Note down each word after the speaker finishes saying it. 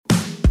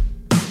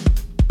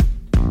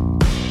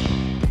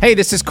Hey,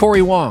 this is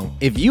Corey Wong.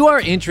 If you are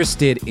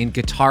interested in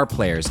guitar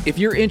players, if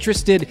you're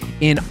interested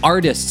in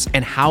artists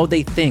and how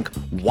they think,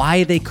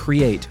 why they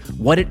create,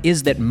 what it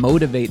is that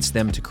motivates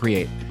them to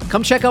create,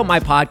 come check out my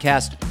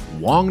podcast,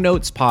 Wong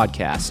Notes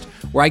Podcast,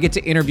 where I get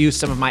to interview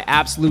some of my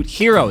absolute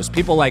heroes,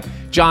 people like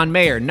John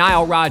Mayer,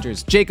 Nile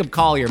Rodgers, Jacob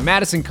Collier,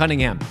 Madison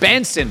Cunningham,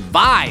 Benson,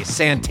 Vai,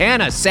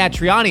 Santana,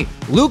 Satriani,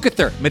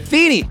 Lukather,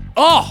 Matheny.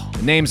 Oh,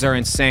 the names are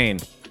insane.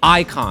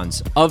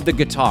 Icons of the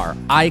guitar,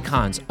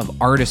 icons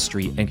of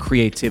artistry and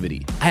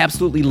creativity. I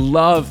absolutely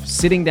love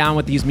sitting down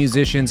with these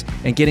musicians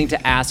and getting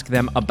to ask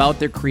them about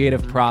their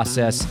creative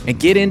process and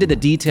get into the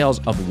details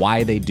of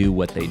why they do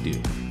what they do.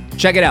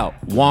 Check it out,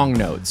 Wong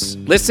Notes.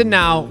 Listen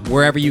now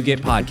wherever you get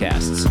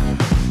podcasts.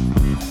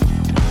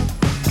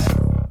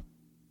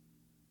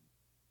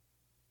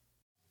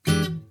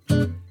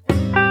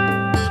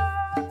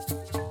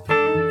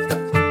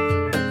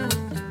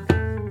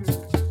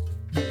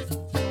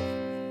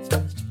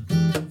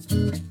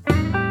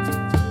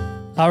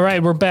 All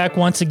right, we're back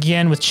once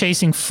again with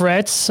Chasing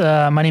Frets.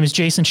 My name is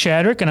Jason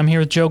Shadrick, and I'm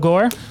here with Joe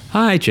Gore.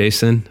 Hi,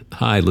 Jason.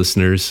 Hi,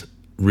 listeners.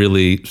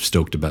 Really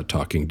stoked about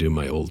talking to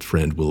my old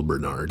friend, Will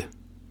Bernard.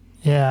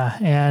 Yeah,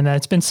 and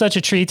it's been such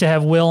a treat to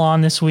have Will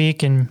on this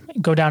week and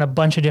go down a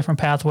bunch of different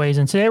pathways.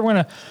 And today we're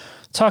going to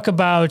talk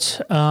about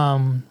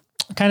kind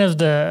of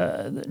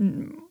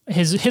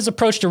his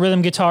approach to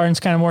rhythm guitar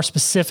and kind of more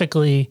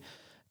specifically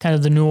kind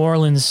of the New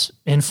Orleans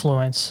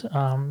influence,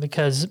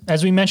 because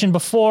as we mentioned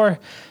before,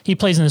 he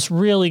plays in this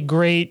really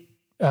great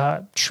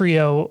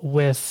trio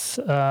with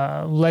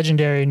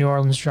legendary New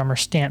Orleans drummer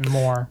Stanton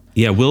Moore.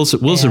 Yeah,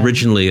 Will's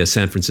originally a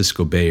San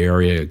Francisco Bay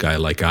Area guy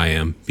like I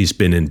am. He's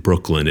been in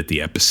Brooklyn at the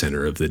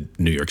epicenter of the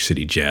New York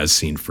City jazz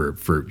scene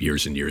for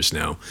years and years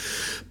now.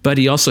 But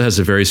he also has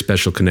a very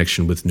special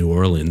connection with New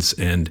Orleans.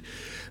 And,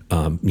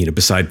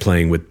 beside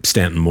playing with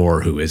Stanton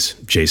Moore, who, as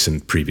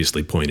Jason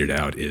previously pointed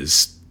out,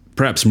 is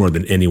perhaps more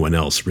than anyone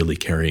else really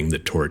carrying the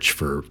torch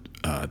for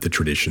the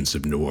traditions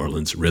of New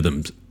Orleans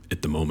rhythms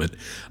at the moment.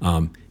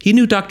 He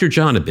knew Dr.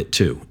 John a bit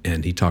too,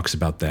 and he talks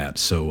about that.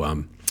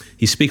 So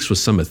he speaks with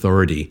some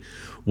authority.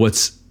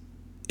 What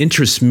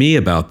interests me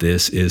about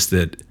this is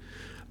that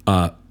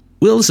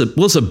Will's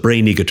a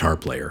brainy guitar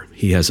player.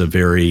 He has a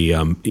very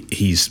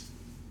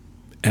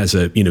has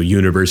a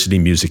university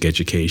music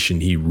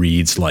education. He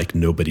reads like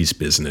nobody's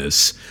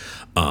business,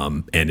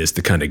 and is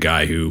the kind of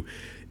guy who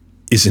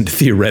is in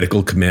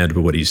theoretical command of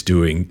what he's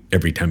doing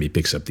every time he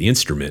picks up the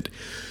instrument.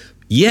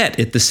 Yet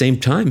at the same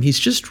time, he's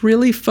just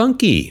really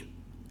funky.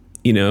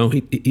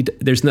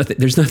 There's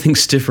nothing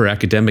stiff or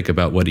academic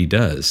about what he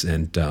does,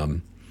 and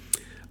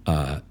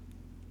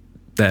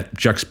that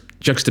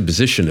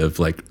juxtaposition of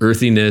like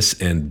earthiness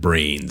and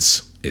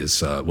brains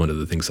is one of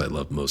the things I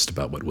love most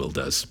about what Will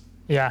does.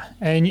 Yeah,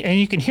 and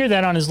you can hear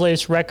that on his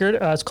latest record.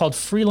 It's called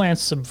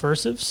Freelance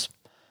Subversives.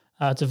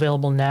 It's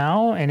available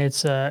now, and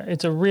it's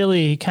a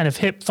really kind of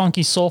hip,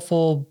 funky,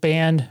 soulful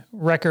band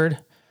record.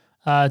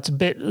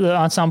 The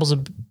ensemble's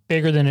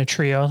bigger than a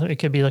trio. It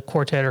could be like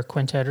quartet or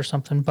quintet or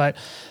something, but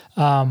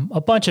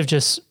a bunch of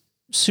just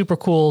super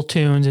cool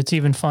tunes. It's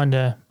even fun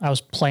I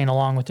was playing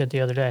along with it the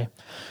other day.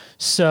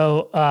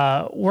 So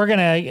we're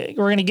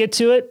gonna get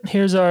to it.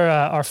 Here's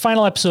our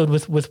final episode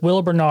with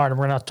Will Bernard, and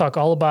we're gonna talk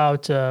all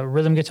about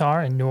rhythm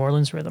guitar and New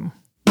Orleans rhythm.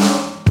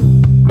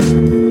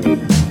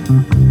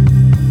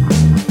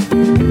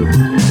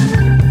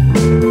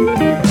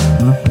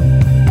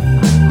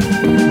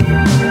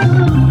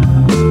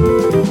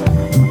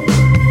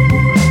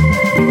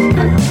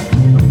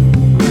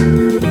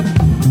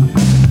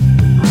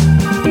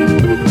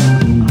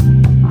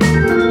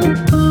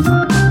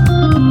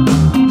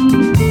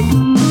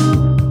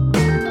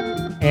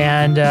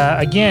 And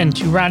again,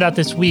 to round out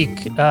this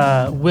week,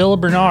 Will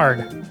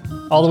Bernard,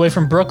 all the way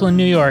from Brooklyn,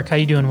 New York. How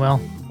you doing,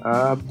 Will?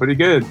 Pretty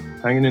good.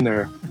 Hanging in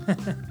there.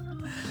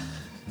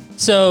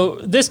 So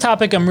this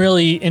topic I'm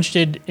really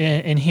interested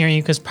in hearing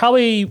you, because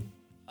probably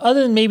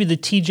other than maybe the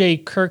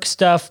TJ Kirk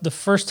stuff, the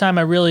first time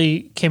I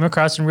really came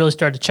across and really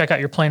started to check out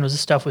your playing was the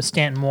stuff with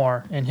Stanton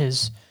Moore and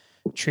his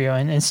trio.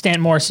 And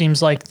Stanton Moore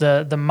seems like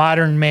the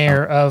modern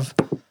mayor of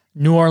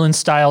New Orleans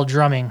style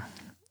drumming.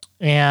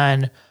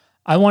 And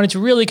I wanted to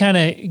really kind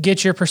of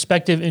get your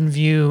perspective and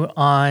view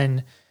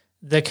on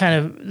the kind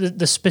of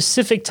the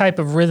specific type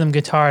of rhythm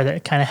guitar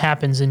that kind of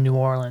happens in New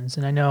Orleans.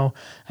 And I know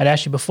I'd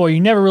asked you before, you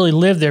never really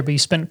lived there, but you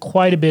spent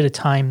quite a bit of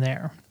time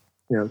there.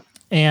 Yeah.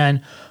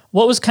 And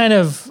what was kind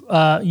of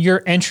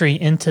your entry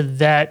into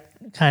that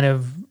kind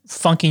of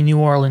funky New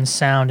Orleans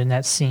sound in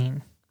that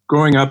scene?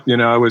 Growing up,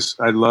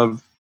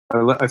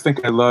 I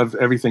think I love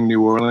everything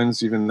New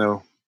Orleans, even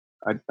though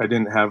I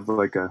didn't have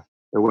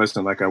it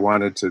wasn't like I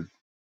wanted to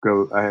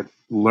go, I had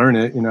learn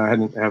it, I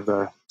hadn't have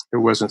it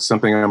wasn't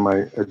something on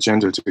my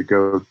agenda to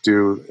go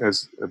do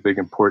as a big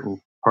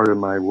important part of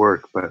my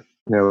work. But,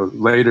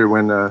 later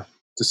when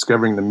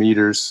discovering the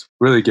meters,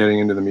 really getting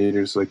into the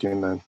meters, like in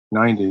the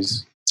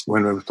 90s,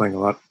 when I was playing a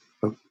lot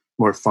of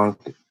more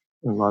funk,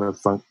 a lot of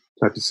funk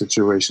type of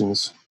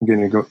situations,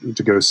 getting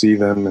to go see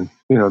them, and,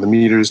 the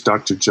meters,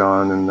 Dr.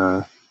 John,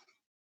 and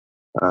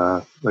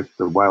like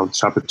the Wild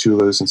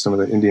Chapatulas and some of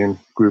the Indian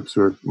groups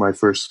were my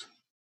first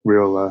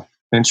real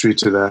entry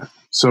to that.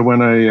 So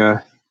when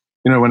I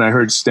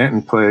heard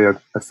Stanton play,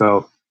 I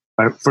felt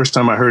first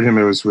time I heard him,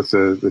 it was with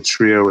the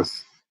trio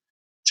with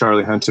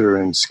Charlie Hunter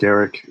and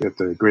Skerrick at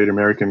the Great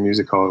American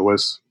Music Hall. It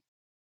was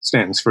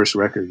Stanton's first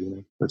record,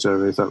 which I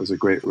really thought was a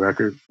great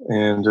record.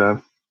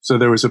 And so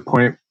there was a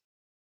point,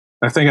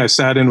 I think I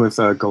sat in with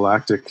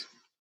Galactic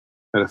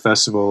at a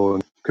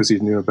festival because he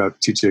knew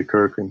about T.J.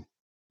 Kirk, and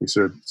we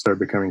sort of started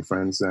becoming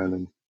friends then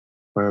and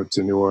went out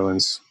to New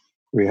Orleans.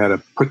 We had a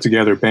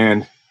put-together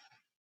band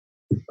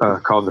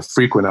called the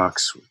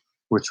Frequinox,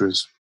 which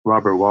was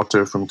Robert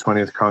Walter from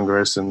 20th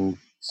Congress and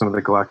some of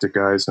the Galactic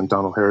guys and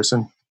Donald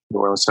Harrison, New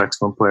Orleans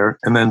saxophone player.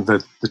 And then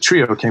the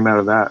trio came out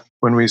of that.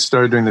 When we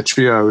started doing the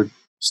trio,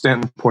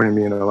 Stanton pointed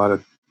me in a lot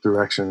of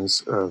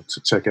directions to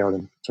check out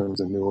in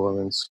terms of New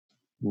Orleans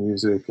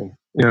music and,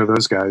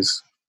 those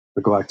guys,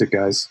 the Galactic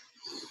guys.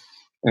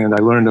 And I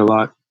learned a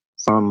lot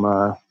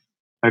from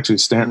actually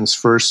Stanton's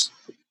first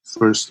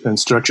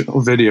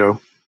instructional video.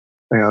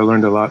 I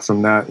learned a lot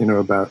from that,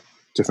 about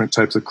different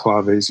types of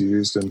claves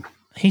used. And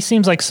he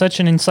seems like such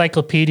an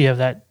encyclopedia of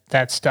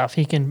that stuff.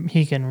 He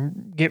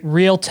can get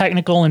real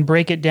technical and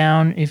break it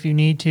down if you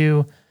need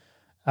to.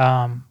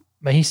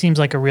 But he seems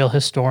like a real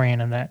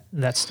historian of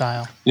that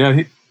style.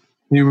 Yeah,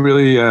 he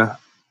really,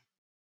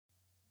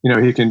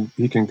 he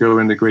can go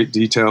into great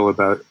detail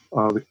about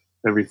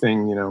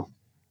everything,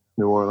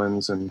 New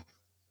Orleans, and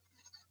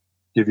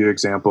give you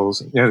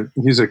examples. Yeah,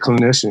 he's a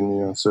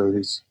clinician, so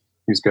he's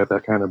got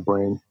that kind of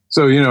brain.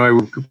 So, I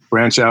would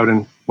branch out,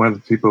 and one of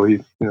the people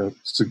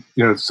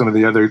some of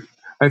the other,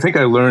 I think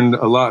I learned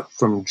a lot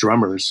from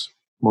drummers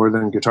more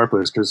than guitar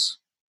players, because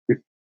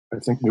I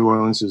think New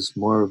Orleans is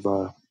more of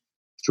a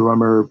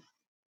drummer,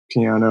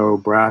 piano,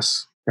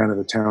 brass kind of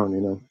a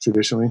town,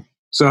 traditionally.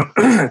 So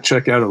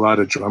check out a lot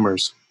of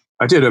drummers.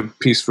 I did a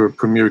piece for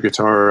Premier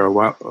Guitar a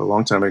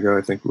long time ago,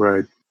 I think, where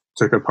I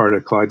took apart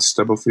a Clyde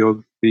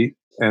Stubblefield beat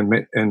and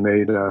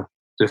made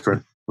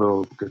different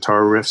little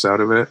guitar riffs out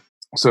of it.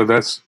 So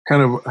that's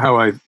kind of how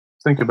I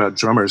think about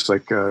drummers,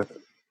 like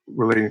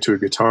relating to a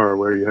guitar,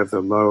 where you have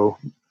the low,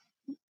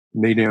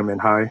 medium, and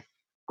high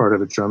part of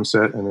the drum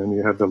set, and then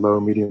you have the low,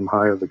 medium,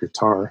 high of the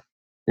guitar.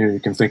 You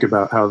can think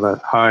about how the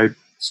high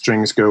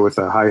strings go with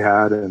a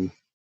hi-hat, and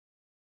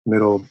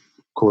middle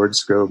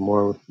chords go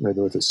more maybe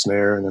with a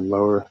snare, and then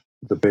lower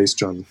the bass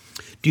drum.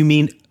 Are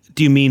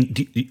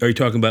you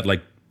talking about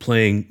like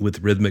playing with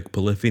rhythmic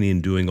polyphony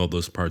and doing all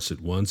those parts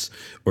at once,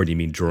 or do you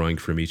mean drawing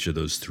from each of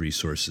those three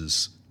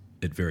sources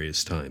at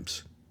various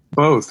times?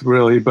 Both,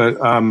 really, but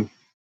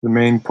the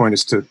main point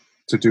is to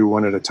do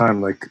one at a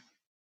time. Like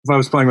if I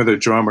was playing with a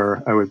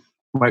drummer, I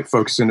might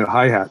focus into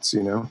hi-hats,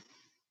 and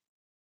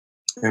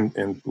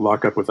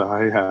lock up with a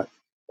hi-hat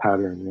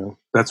pattern.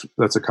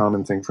 That's a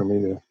common thing for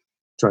me to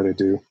try to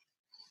do,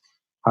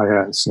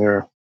 hi-hat and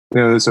snare.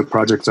 There's a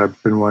project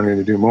I've been wanting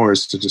to do more,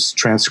 is to just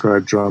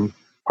transcribe drum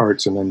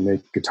parts and then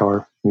make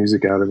guitar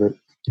music out of it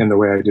in the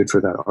way I did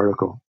for that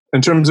article.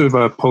 In terms of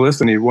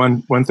polyphony,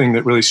 one thing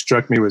that really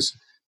struck me was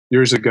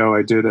years ago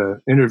I did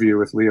an interview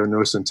with Leo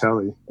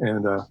Nocentelli,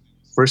 and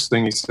first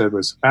thing he said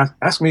was,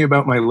 ask me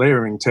about my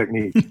layering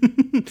technique.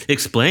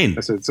 Explain.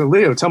 I said, so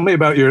Leo, tell me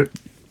about your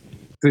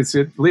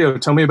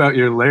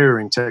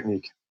layering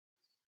technique.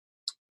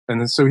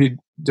 And then so he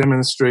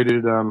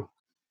demonstrated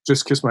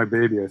Just Kiss My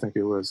Baby, I think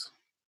it was,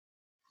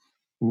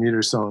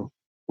 meter song,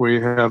 where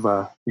you have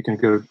you can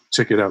go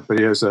check it out, but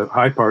he has a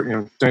high part,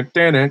 dun, dun,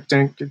 dun,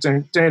 dun, dun,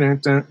 dun, dun,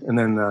 dun, and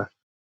then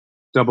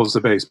doubles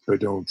the bass.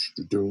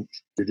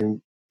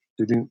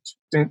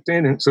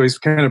 So he's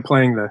kind of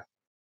playing the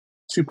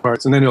two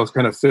parts, and then he'll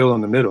kind of fill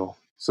in the middle.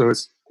 So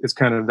it's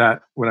kind of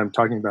that what I'm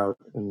talking about,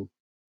 and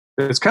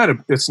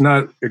it's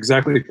not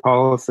exactly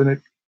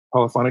polyphonic,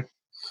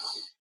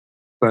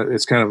 but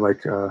it's kind of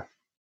like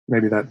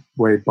maybe that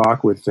way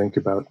Bach would think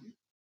about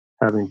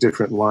having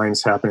different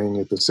lines happening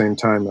at the same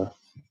time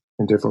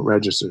in different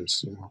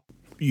registers.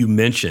 You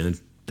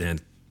mentioned,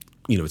 and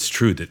it's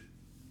true that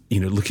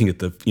looking at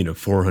the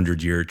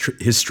 400-year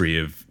history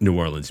of New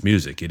Orleans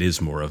music, it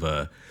is more of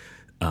a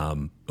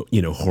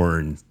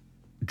horn,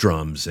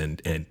 drums,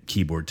 and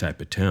keyboard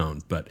type of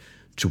town. But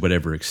to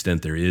whatever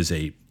extent there is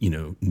a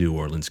New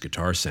Orleans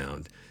guitar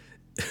sound,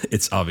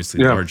 it's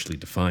obviously largely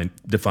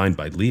defined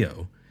by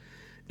Leo.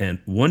 And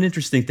one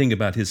interesting thing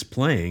about his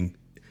playing,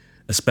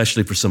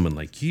 especially for someone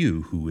like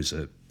you who is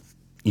a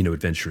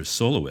adventurous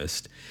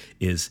soloist,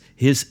 is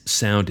his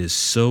sound is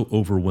so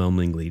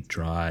overwhelmingly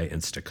dry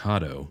and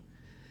staccato.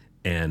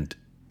 And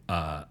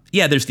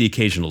there's the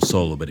occasional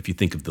solo, but if you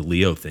think of the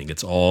Leo thing,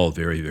 it's all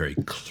very, very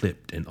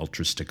clipped and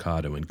ultra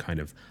staccato and kind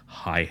of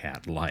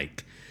hi-hat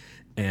like.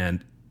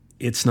 And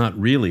it's not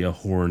really a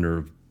horn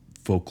or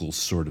vocal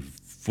sort of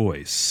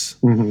voice.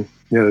 Mm-hmm.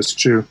 Yeah, that's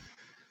true.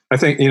 I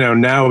think,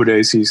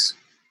 nowadays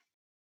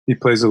he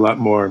plays a lot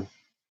more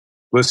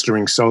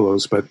blistering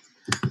solos, but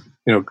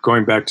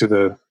going back to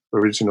the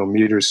original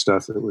meter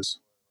stuff, it was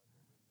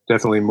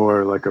definitely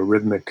more like a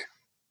rhythmic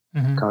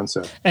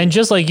concept. And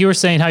just like you were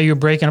saying how you were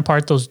breaking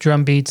apart those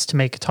drum beats to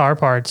make guitar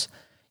parts,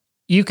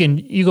 you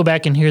go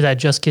back and hear that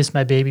 "Just Kiss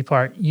My Baby"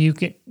 part. You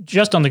can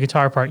just on the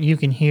guitar part, you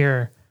can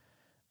hear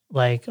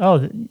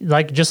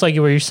just like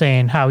what you're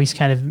saying, how he's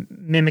kind of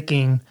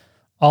mimicking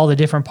all the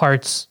different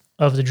parts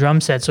of the drum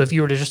set. So if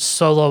you were to just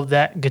solo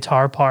that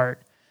guitar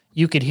part,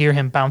 you could hear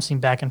him bouncing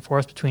back and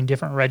forth between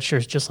different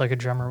registers, just like a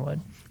drummer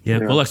would. Yeah.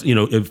 Well,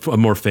 a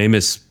more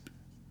famous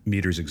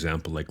Meters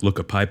example, like "Look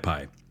a Pie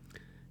Pie,"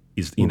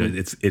 is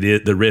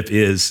the riff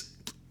is,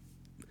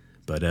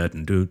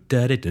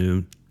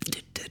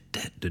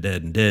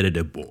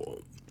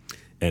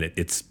 and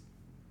it's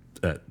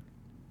a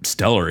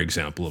stellar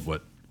example of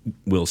what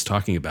Will's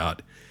talking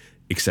about,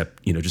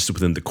 except, just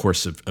within the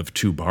course of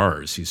 2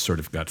 bars, he's sort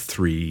of got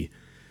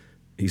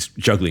he's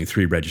juggling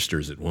 3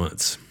 registers at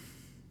once.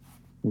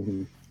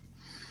 Mm-hmm.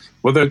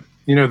 Well, the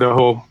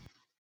whole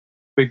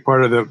big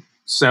part of the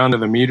sound of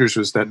the Meters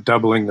was that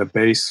doubling the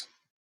bass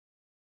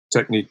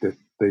technique that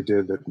they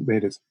did that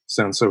made it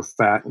sound so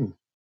fat, and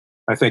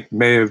I think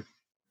may have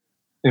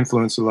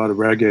influenced a lot of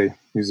reggae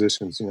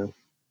musicians,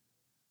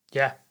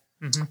 Yeah.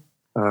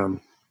 Mm-hmm.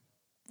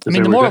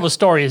 The moral of the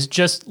story is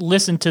just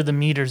listen to the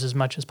Meters as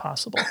much as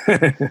possible.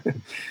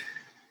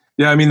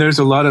 Yeah, there's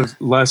a lot of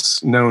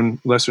lesser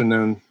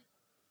known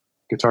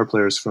guitar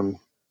players from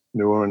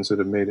New Orleans that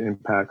have made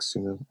impacts,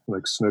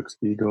 like Snooks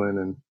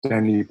Eaglin and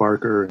Danny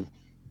Barker and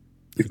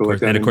people like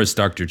that. And of course,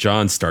 Dr.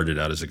 John started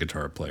out as a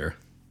guitar player.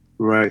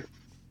 Right.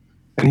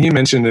 And he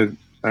mentioned it.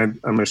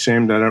 I'm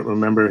ashamed I don't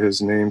remember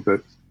his name,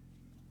 but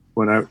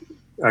when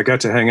I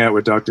got to hang out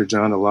with Dr.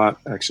 John a lot,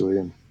 actually,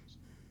 and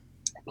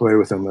play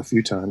with him a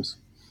few times.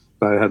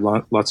 But I had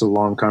lots of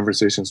long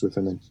conversations with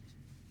him. And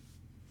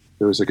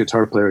there was a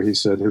guitar player, he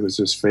said, who was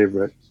his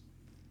favorite,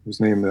 whose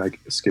name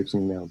escapes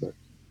me now, but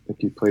I think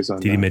he plays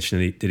on. Did he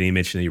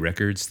mention any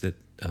records that?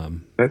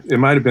 It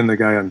might have been the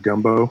guy on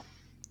Gumbo.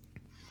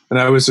 And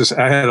I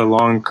had a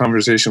long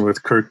conversation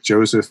with Kirk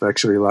Joseph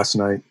actually last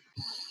night,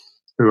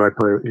 who I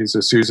play. He's a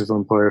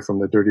sousaphone player from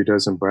the Dirty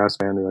Dozen brass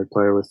band who I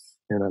play with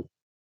in a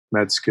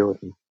Mad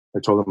Skillet. And I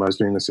told him I was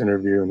doing this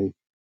interview, and he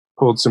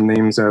pulled some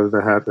names out of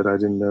the hat that I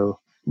didn't know.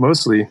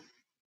 Mostly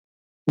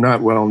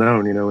not well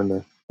known, in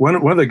the one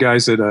of the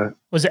guys that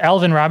was it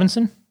Alvin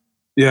Robinson?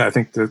 Yeah, I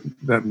think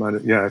that might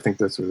have, I think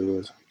that's what it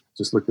was.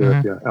 Just looked it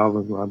up. Yeah,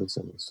 Alvin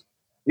Robinson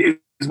he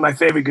was my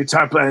favorite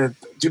guitar player.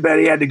 Too bad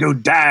he had to go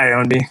die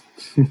on me.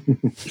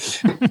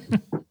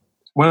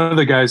 One of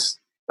the guys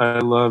I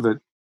love that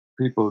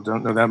people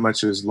don't know that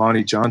much is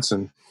Lonnie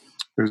Johnson,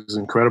 who's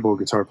an incredible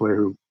guitar player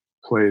who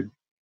played,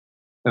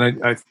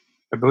 and I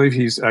believe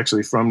he's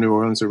actually from New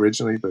Orleans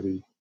originally, but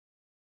he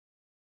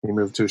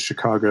moved to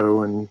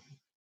Chicago and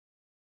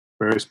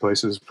various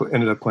places,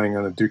 ended up playing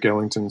on a Duke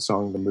Ellington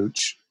song, The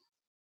Mooch.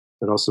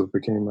 It also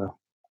became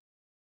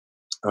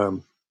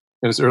and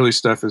his early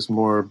stuff is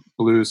more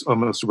blues,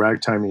 almost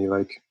ragtimey,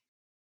 like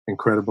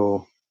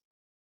incredible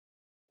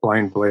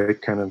Blind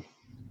Blake kind of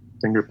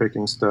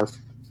finger-picking stuff.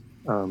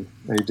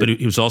 But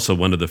he was also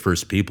one of the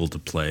first people to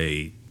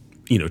play,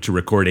 to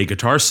record a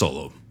guitar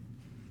solo.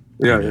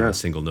 Yeah, a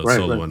single note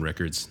solo on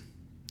records,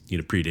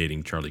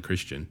 predating Charlie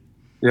Christian.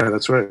 Yeah,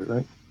 that's right.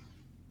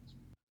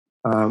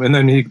 And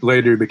then he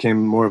later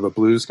became more of a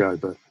blues guy,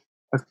 but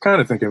I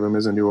kind of think of him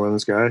as a New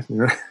Orleans guy.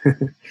 And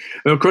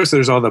of course,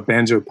 there's all the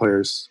banjo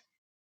players,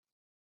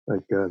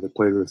 like that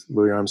played with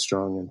Louis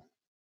Armstrong and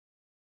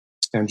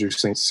Andrew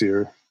St.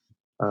 Cyr.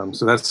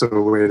 So that's a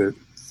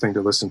thing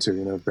to listen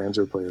to,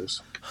 banjo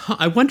players.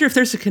 I wonder if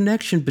there's a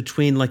connection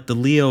between like the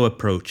Leo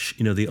approach,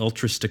 the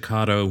ultra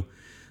staccato,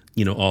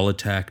 all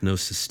attack, no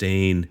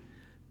sustain,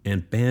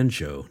 and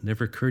banjo.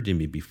 Never occurred to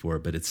me before,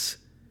 but it's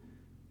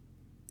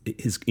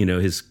his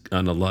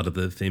on a lot of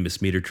the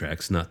famous Meter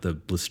tracks, not the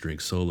blistering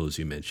solos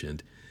you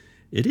mentioned.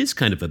 It is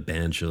kind of a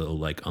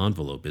banjo-like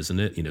envelope, isn't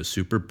it?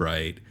 Super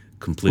bright,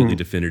 completely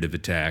definitive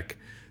attack,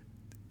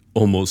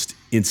 almost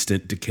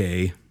instant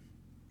decay.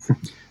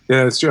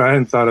 Yeah, it's true. I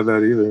hadn't thought of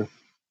that either.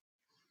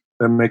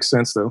 That makes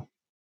sense, though.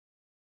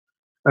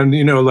 And,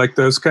 like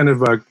those kind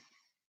of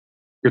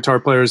guitar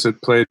players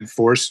that played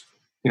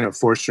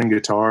four-string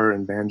guitar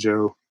and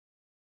banjo,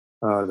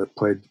 that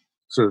played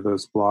sort of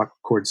those block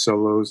chord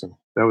solos. And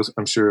that was,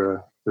 I'm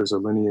sure there's a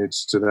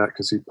lineage to that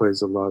because he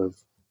plays a lot of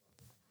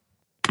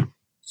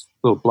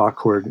little block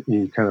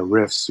chord-y kind of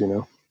riffs,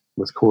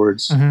 with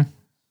chords. Mm-hmm.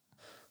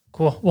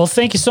 Cool. Well,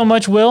 thank you so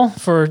much, Will,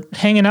 for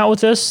hanging out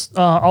with us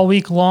all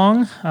week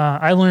long.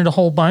 I learned a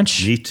whole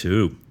bunch. Me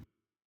too.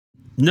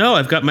 No,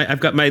 I've got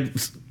my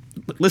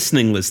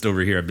listening list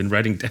over here. I've been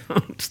writing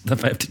down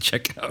stuff I have to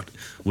check out.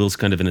 Will's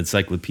kind of an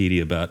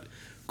encyclopedia about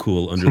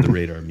cool under the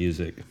radar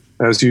music.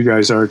 As you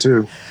guys are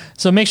too.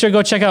 So make sure to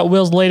go check out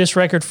Will's latest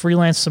record,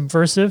 Freelance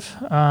Subversive,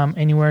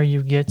 anywhere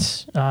you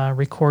get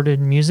recorded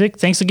music.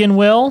 Thanks again,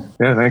 Will.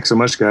 Yeah, thanks so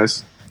much,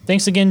 guys.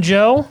 Thanks again,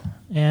 Joe.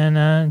 And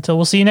until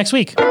we'll see you next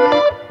week.